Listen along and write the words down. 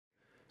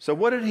So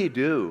what did he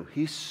do?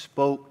 He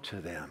spoke to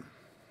them.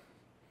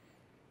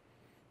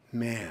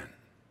 Man,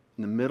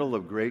 in the middle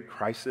of great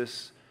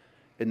crisis,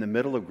 in the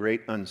middle of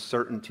great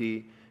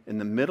uncertainty, in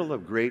the middle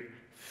of great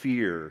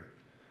fear,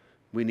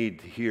 we need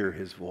to hear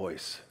his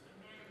voice.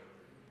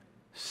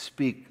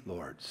 Speak,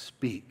 Lord,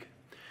 speak.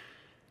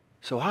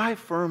 So I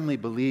firmly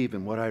believe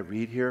in what I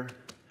read here,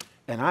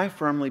 and I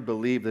firmly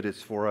believe that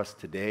it's for us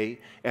today,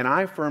 and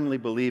I firmly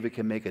believe it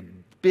can make a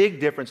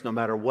big difference no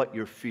matter what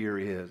your fear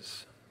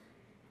is.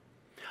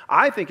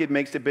 I think it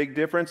makes a big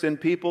difference in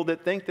people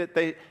that think that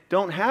they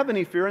don't have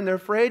any fear and they're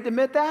afraid to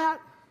admit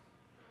that.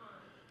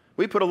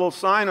 We put a little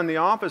sign on the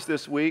office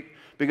this week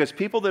because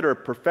people that are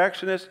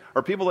perfectionists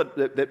or people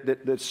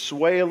that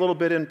sway a little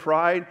bit in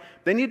pride,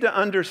 they need to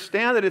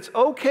understand that it's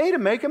okay to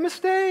make a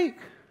mistake.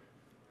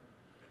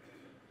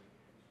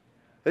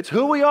 It's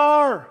who we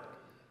are.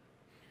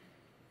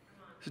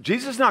 So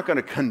Jesus is not going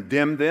to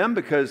condemn them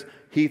because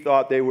they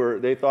thought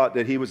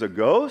that he was a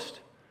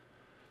ghost.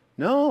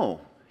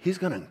 No, he's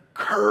going to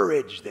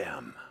encourage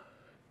them.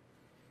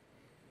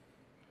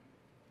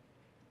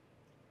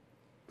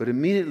 But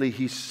immediately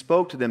he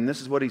spoke to them.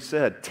 This is what he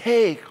said.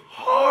 Take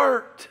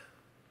heart.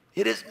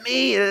 It is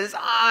me. It is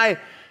I.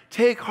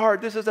 Take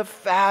heart. This is a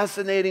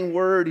fascinating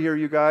word here,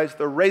 you guys.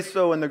 The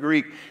reso in the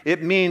Greek.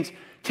 It means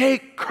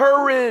take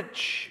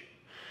courage.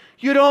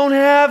 You don't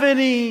have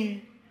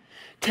any.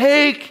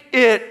 Take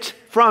it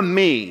from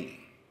me.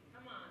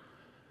 Come on.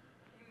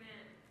 Amen.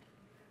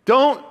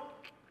 Don't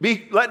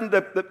be letting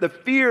the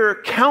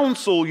fear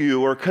counsel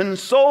you or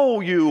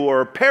console you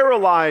or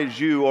paralyze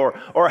you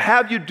or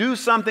have you do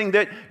something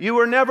that you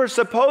were never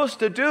supposed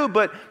to do,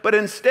 but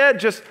instead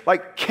just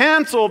like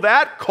cancel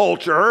that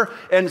culture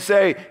and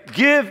say,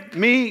 give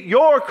me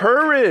your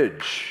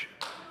courage.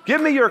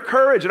 Give me your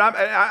courage. And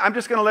I'm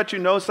just going to let you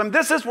know something.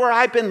 This is where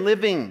I've been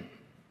living.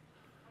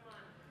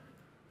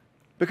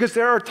 Because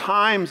there are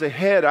times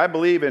ahead, I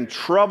believe, in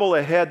trouble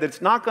ahead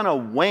that's not going to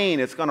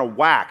wane, it's going to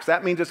wax.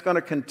 That means it's going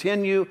to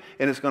continue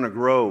and it's going to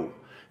grow.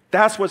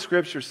 That's what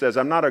Scripture says.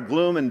 I'm not a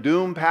gloom and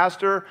doom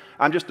pastor.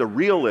 I'm just a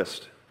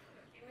realist.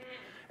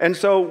 And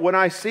so when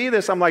I see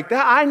this, I'm like,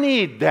 I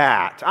need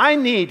that. I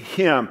need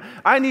him.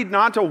 I need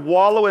not to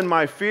wallow in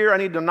my fear. I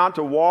need not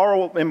to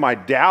wallow in my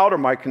doubt or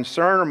my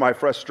concern or my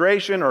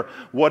frustration or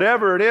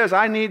whatever it is.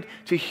 I need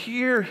to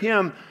hear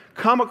him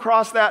come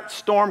across that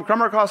storm,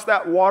 come across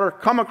that water,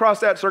 come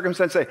across that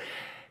circumstance, say,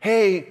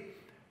 hey,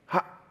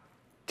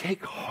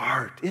 take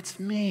heart. It's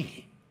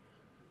me.